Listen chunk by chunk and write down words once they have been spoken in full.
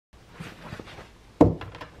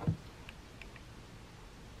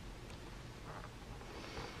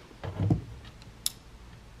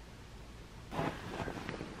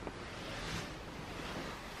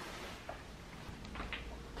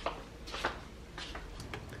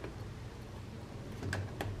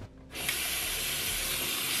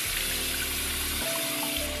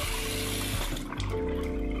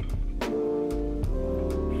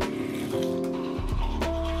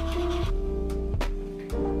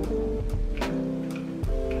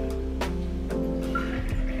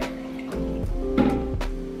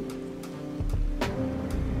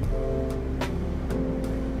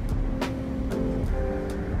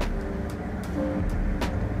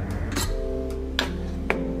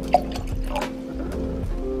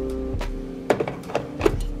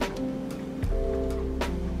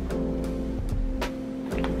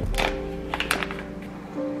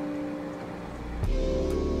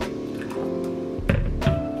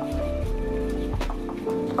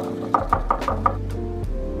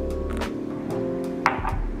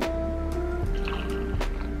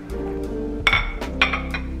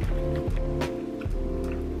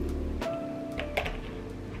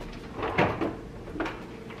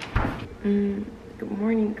Good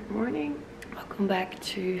morning, good morning. Welcome back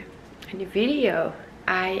to a new video.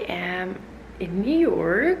 I am in New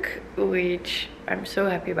York, which I'm so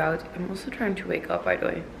happy about. I'm also trying to wake up, by the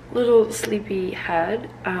way. Little sleepy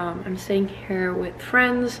head. I'm staying here with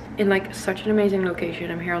friends in like such an amazing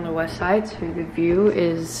location. I'm here on the west side, so the view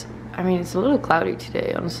is, I mean, it's a little cloudy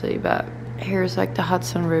today, honestly, but here's like the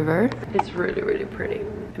Hudson River. It's really, really pretty.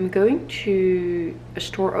 I'm going to a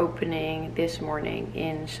store opening this morning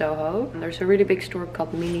in Soho. There's a really big store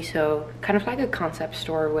called Miniso, kind of like a concept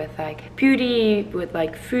store with like beauty, with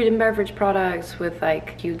like food and beverage products, with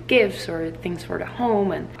like cute gifts or things for the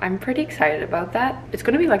home, and I'm pretty excited about that. It's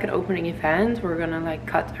gonna be like an opening event. We're gonna like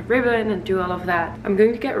cut a ribbon and do all of that. I'm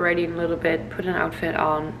going to get ready in a little bit, put an outfit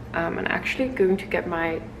on, and actually going to get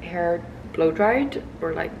my hair blow dried,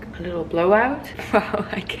 or like a little blowout. Wow,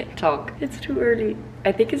 I can't talk. It's too early.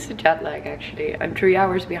 I think it's the jet lag actually. I'm 3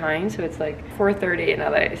 hours behind, so it's like 4:30 in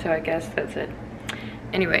LA, so I guess that's it.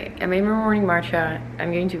 Anyway, I made my morning matcha.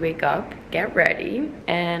 I'm going to wake up, get ready,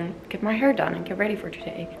 and get my hair done and get ready for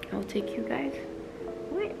today. I'll take you guys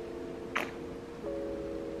away.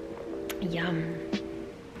 Yum.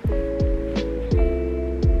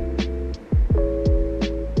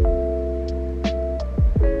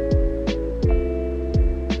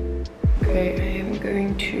 Okay, I am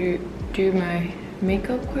going to do my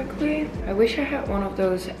makeup quickly. I wish I had one of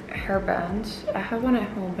those hair bands. I have one at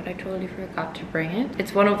home, but I totally forgot to bring it.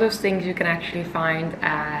 It's one of those things you can actually find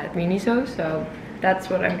at Miniso, so that's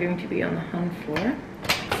what I'm going to be on the hunt for.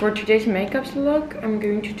 For today's makeup look, I'm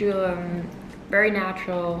going to do very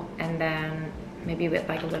natural, and then maybe with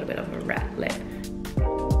like a little bit of a red lip.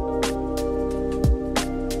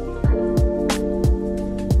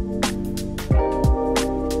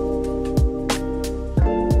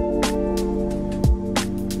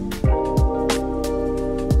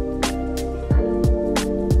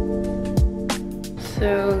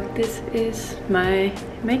 So this is my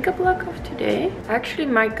makeup look of today. I actually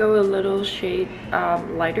might go a little shade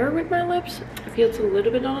lighter with my lips. I feel it's a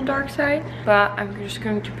little bit on the dark side, but I'm just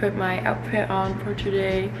going to put my outfit on for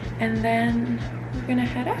today, and then we're gonna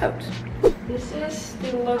head out. This is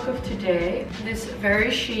the look of today. This very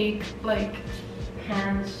chic like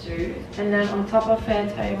pantsuit, and then on top of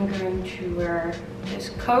it I am going to wear this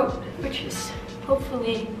coat, which is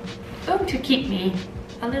hopefully going to keep me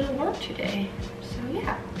a little warm today. So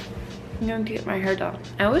yeah, I'm going to get my hair done.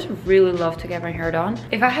 I always really love to get my hair done.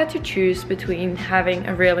 If I had to choose between having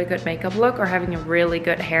a really good makeup look or having a really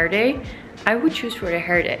good hair day, I would choose for the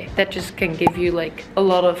hair day. That just can give you like a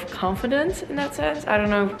lot of confidence in that sense. I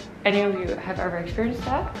don't know if any of you have ever experienced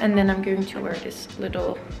that. And then I'm going to wear this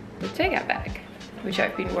little Bottega bag, which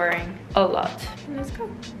I've been wearing a lot. Let's go.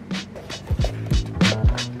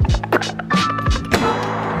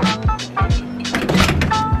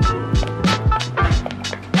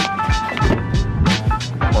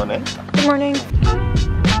 Good morning.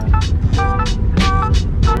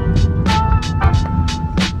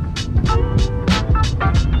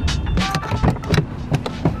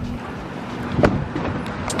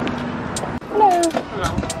 Hello.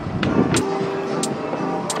 Hello.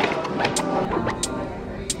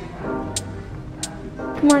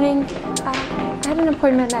 Good morning. I had an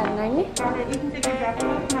appointment at 9. Perfect,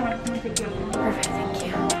 thank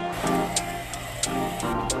you.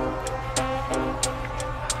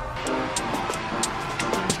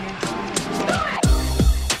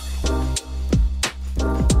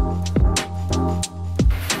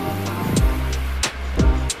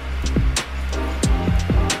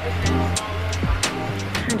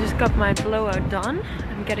 Got my blowout done.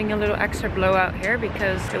 I'm getting a little extra blowout here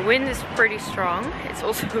because the wind is pretty strong. It's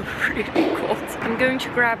also really cold. I'm going to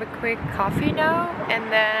grab a quick coffee now,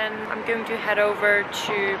 and then I'm going to head over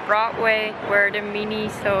to Broadway where the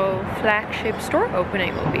Miniso flagship store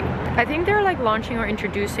opening will be. I think they're like launching or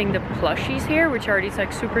introducing the plushies here, which are these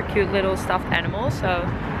like super cute little stuffed animals, so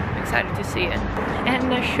I'm excited to see it.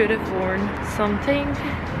 And I should have worn something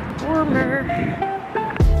warmer.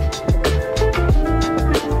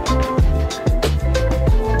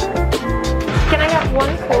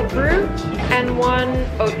 One cold brew and one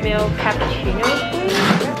oatmeal cappuccino, please.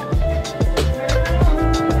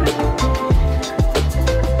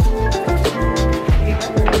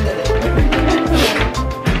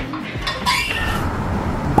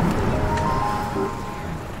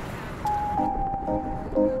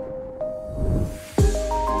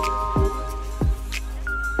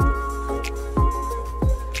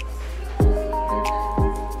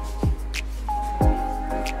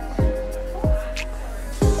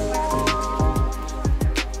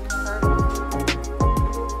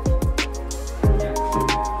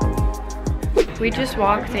 We just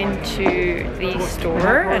walked into the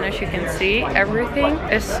store, and as you can see, everything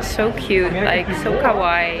is so cute, like so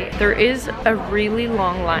kawaii. There is a really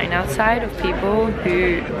long line outside of people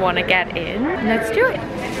who want to get in. Let's do it.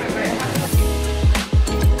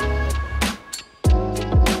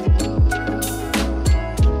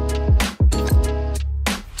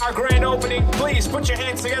 Our grand opening, please put your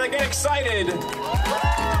hands together, get excited.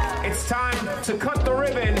 It's time to cut the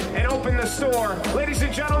ribbon and open the store. Ladies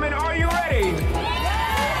and gentlemen, are you ready?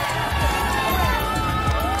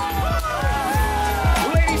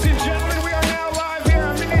 Ladies and gentlemen, we are now live here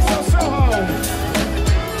at MINISO SoHo.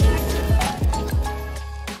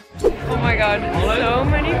 Oh my god, so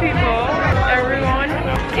many people. Everyone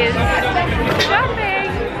is shopping.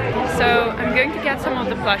 So I'm going to get some of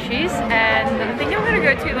the plushies, and I think I'm gonna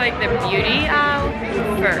go to like the beauty aisle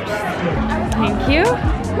first. Thank you.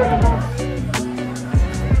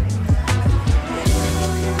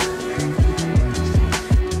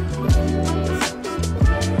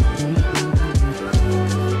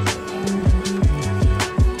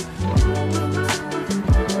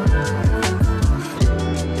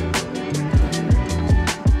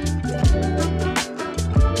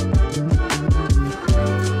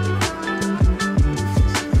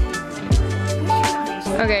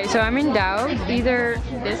 Okay, so I'm in doubt, either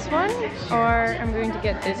this one or I'm going to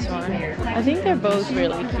get this one. I think they're both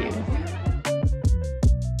really cute.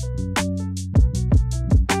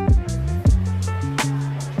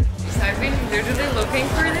 So I've been literally looking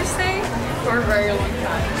for this thing for a very long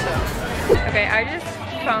time, so. Okay, I just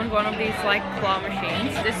found one of these like claw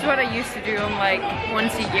machines. This is what I used to do on like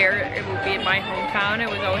once a year. It would be in my hometown. It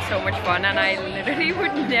was always so much fun, and I literally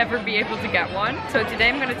would never be able to get one. So today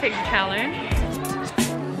I'm gonna take the challenge.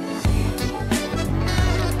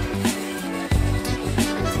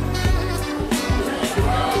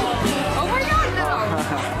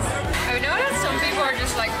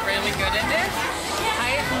 Like really good at this. I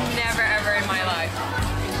have never ever in my life.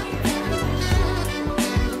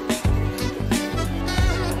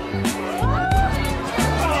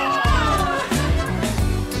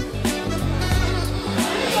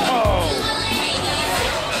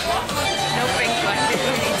 No pink flashes.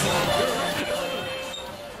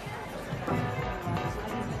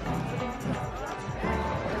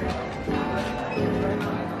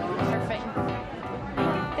 Perfect.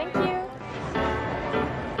 Thank you.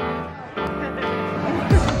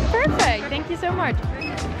 Perfect, thank you so much.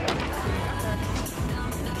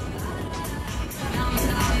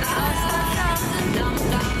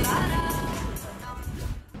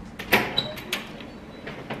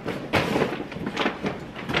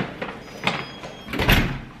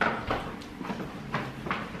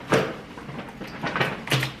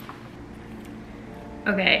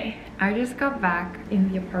 Okay, I just got back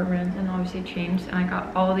in the apartment and obviously changed, and I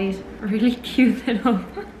got all these really cute little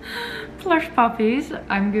plush puppies.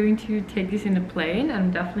 I'm going to take this in the plane.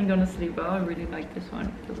 I'm definitely gonna sleep well. I really like this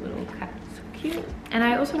one, the little cat, so cute. And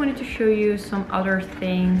I also wanted to show you some other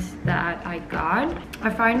things that I got. I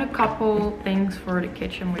find a couple things for the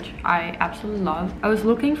kitchen which I absolutely love. I was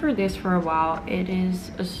looking for this for a while. It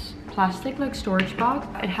is a plastic like storage box.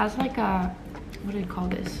 It has like a, what do you call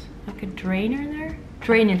this? Like a drainer there?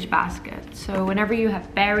 Drainage basket. So whenever you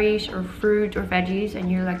have berries or fruit or veggies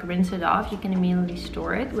and you like rinse it off, you can immediately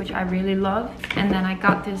store it, which I really love. And then I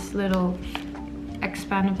got this little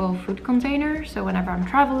expandable food container, so whenever I'm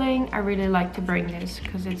traveling I really like to bring this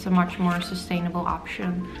because it's a much more sustainable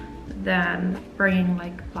option than bringing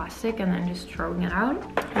like plastic and then just throwing it out.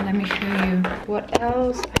 And let me show you what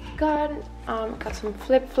else I got. Got some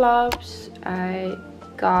flip-flops. I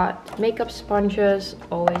got makeup sponges,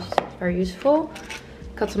 always very useful.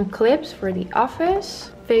 Got some clips for the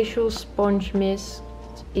office. Facial sponge mist.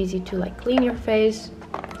 It's easy to like clean your face.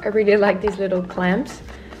 I really like these little clamps.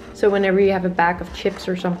 So whenever you have a bag of chips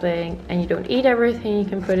or something and you don't eat everything, you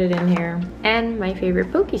can put it in here. And my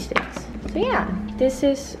favorite Pokey sticks. So yeah, this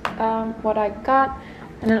is what I got.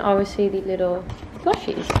 And then obviously the little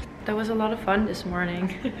plushies. That was a lot of fun this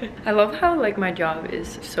morning. I love how like my job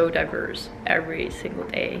is so diverse every single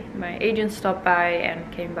day. My agent stopped by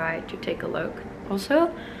and came by to take a look.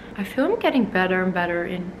 Also, I feel I'm getting better and better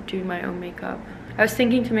in doing my own makeup. I was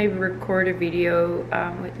thinking to maybe record a video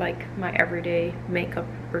with like my everyday makeup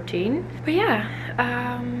routine. But yeah,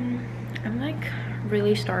 I'm like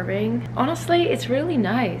really starving. Honestly, it's really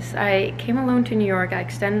nice. I came alone to New York. I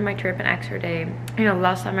extended my trip an extra day. You know,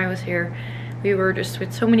 last time I was here, we were just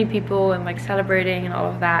with so many people and like celebrating and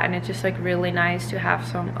all of that, and it's just like really nice to have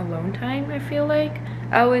some alone time. I feel like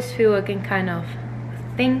I always feel like I can kind of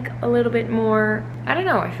think a little bit more. I don't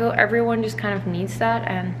know, I feel everyone just kind of needs that,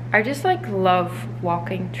 and I just like love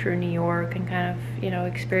walking through New York and kind of, you know,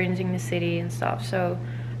 experiencing the city and stuff. So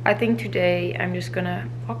I think today I'm just gonna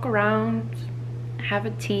walk around, have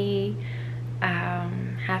a tea,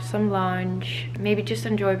 have some lunch, maybe just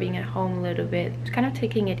enjoy being at home a little bit, just kind of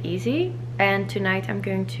taking it easy. And tonight I'm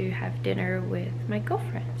going to have dinner with my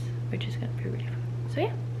girlfriends, which is gonna be really fun. So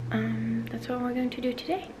yeah, that's what we're going to do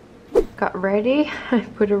today. Got ready. I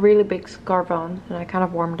put a really big scarf on and I kind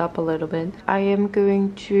of warmed up a little bit. I am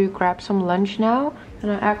going to grab some lunch now,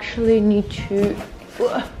 and I actually need to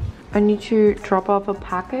drop off a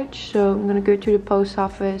package, so I'm gonna go to the post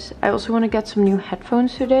office. I also want to get some new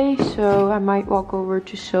headphones today, so I might walk over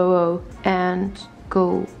to Soho and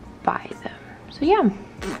go buy them. So yeah,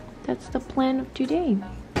 that's the plan of today.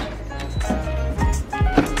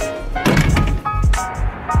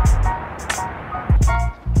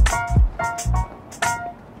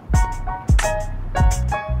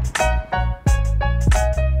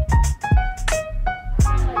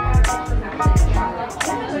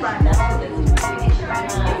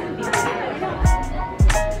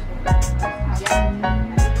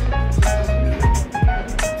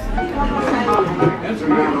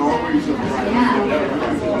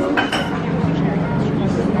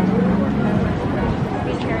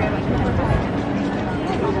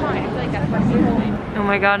 Oh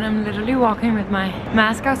my god, I'm literally walking with my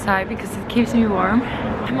mask outside because it keeps me warm.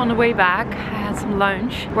 I'm on the way back. I had some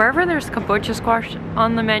lunch. Wherever there's kabocha squash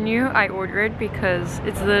on the menu, I order it because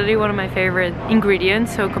it's literally one of my favorite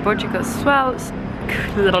ingredients. So kabocha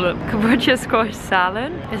squash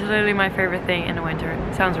salad is literally my favorite thing in the winter.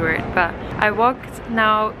 It sounds weird, but I walked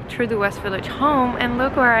now through the West Village home and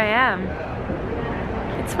look where I am.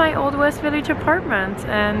 It's my old West Village apartment,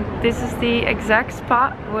 and this is the exact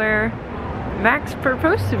spot where Max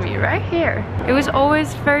proposed to me, right here. It was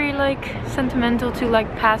always very like sentimental to like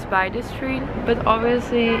pass by this street, but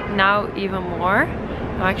obviously now even more.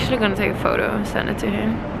 I'm actually gonna take a photo and send it to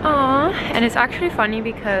him. Aww, and it's actually funny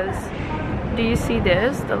because, do you see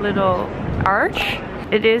this? The little arch?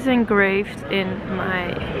 It is engraved in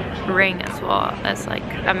my ring as well as like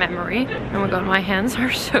a memory. Oh my god, my hands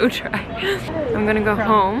are so dry. I'm gonna go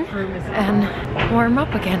home and warm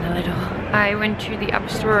up again a little. I went to the app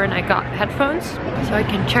store and I got headphones so I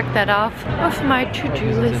can check that off my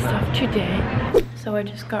to-do list of today. So I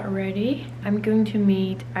just got ready. I'm going to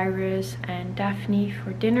meet Iris and Daphne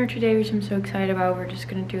for dinner today, which I'm so excited about. We're just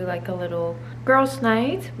gonna do like a little girls'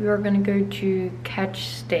 night. We are gonna go to Catch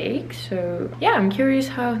Steak. So yeah, I'm curious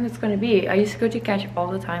how it's gonna be. I used to go to Catch all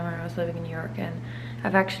the time when I was living in New York, and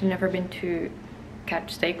I've actually never been to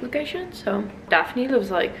Catch Steak location. So Daphne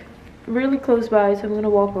lives like really close by, so I'm gonna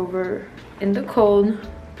walk over in the cold.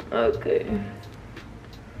 Okay,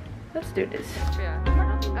 let's do this.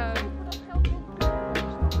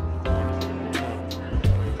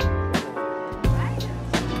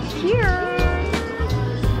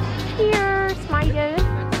 Cheers, my dear.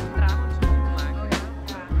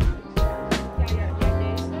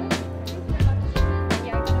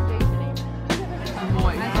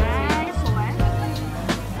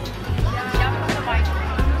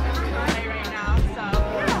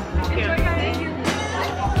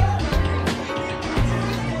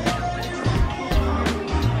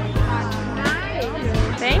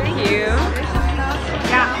 Thank you.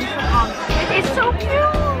 Yeah, it's so cute.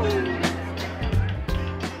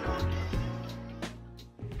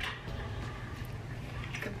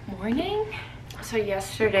 Morning. So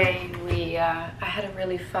yesterday I had a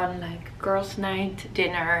really fun like girls' night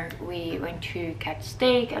dinner. We went to Catch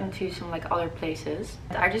Steak and to some like other places.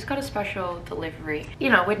 I just got a special delivery. You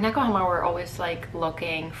know, with Nekohama we're always like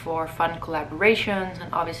looking for fun collaborations,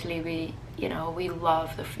 and obviously we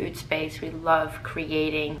love the food space, we love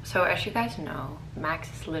creating. So as you guys know, Max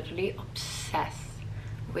is literally obsessed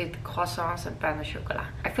with croissants and pain au chocolat.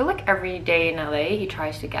 I feel like every day in LA he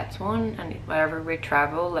tries to get one, and wherever we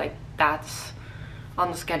travel, like that's on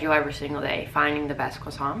the schedule every single day, finding the best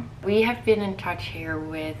croissant. We have been in touch here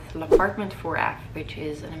with L'Appartement 4F, which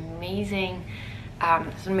is an amazing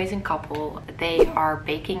couple. They are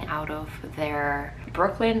baking out of their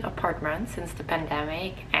Brooklyn apartment since the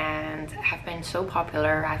pandemic and have been so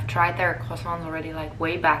popular. I've tried their croissants already like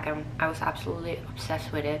way back and I was absolutely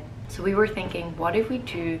obsessed with it. So we were thinking, what if we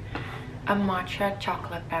do a matcha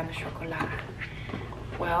chocolate pain au chocolat?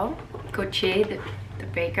 Well, Gauthier, the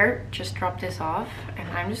baker, just dropped this off and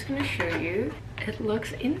I'm just gonna show you. It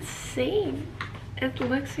looks insane. It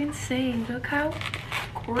looks insane. Look how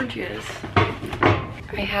gorgeous.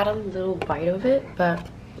 I had a little bite of it, but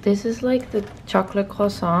this is like the chocolate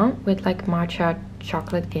croissant with like matcha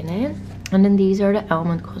chocolate in it. And then these are the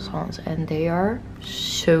almond croissants, and they are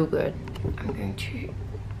so good. I'm going to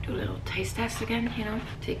do a little taste test again, you know,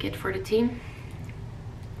 take it for the team.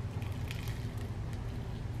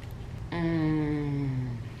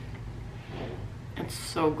 It's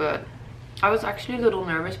so good. I was actually a little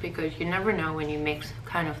nervous because you never know when you mix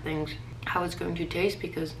kind of things how it's going to taste,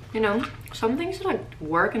 because, you know, some things like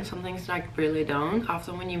work and some things like really don't.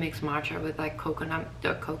 Often when you mix matcha with like coconut,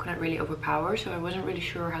 the coconut really overpowers, so I wasn't really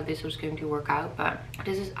sure how this was going to work out, but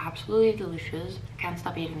this is absolutely delicious. Can't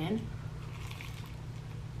stop eating it.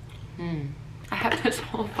 I have this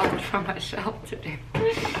whole bunch for myself today.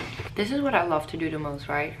 This is what I love to do the most,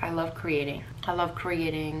 right? I love creating. I love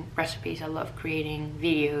creating recipes. I love creating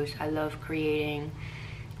videos. I love creating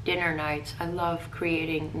dinner nights. I love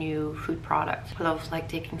creating new food products. I love like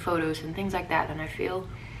taking photos and things like that, and I feel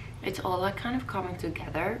it's all like kind of coming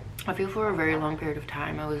together. I feel for a very long period of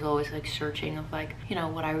time I was always like searching of like, you know,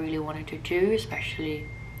 what I really wanted to do, especially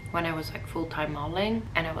when I was like full-time modeling,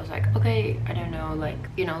 and I was like, okay, I don't know, like,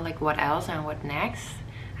 you know, like what else and what next.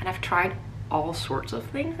 And I've tried all sorts of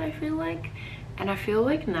things, I feel like, and I feel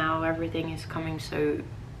like now everything is coming so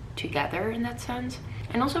together in that sense.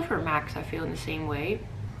 And also for Max, I feel in the same way.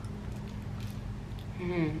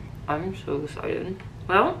 I'm so excited.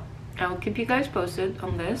 Well, I'll keep you guys posted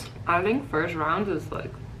on this. I think first round is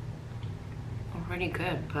like already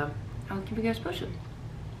good, but I'll keep you guys posted.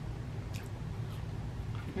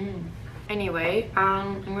 Anyway,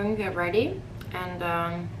 I'm going to get ready, and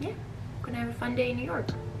yeah, I'm gonna have a fun day in New York.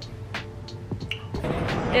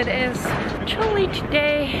 It is chilly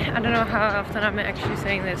today. I don't know how often I'm actually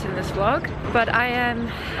saying this in this vlog, but I am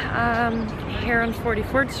here on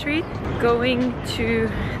 44th Street going to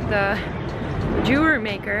the jewelry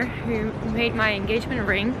maker who made my engagement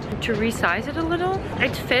ring to resize it a little.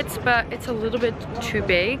 It fits, but it's a little bit too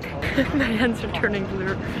big. My hands are turning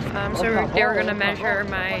blue. So they're gonna measure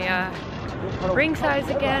my ring size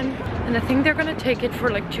again, and I think they're gonna take it for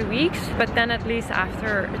like 2 weeks, but then at least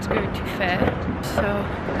after it's going to fit. So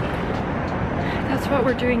that's what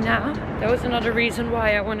we're doing now. That was another reason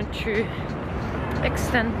why I wanted to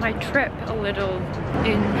extend my trip a little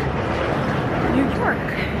in New York.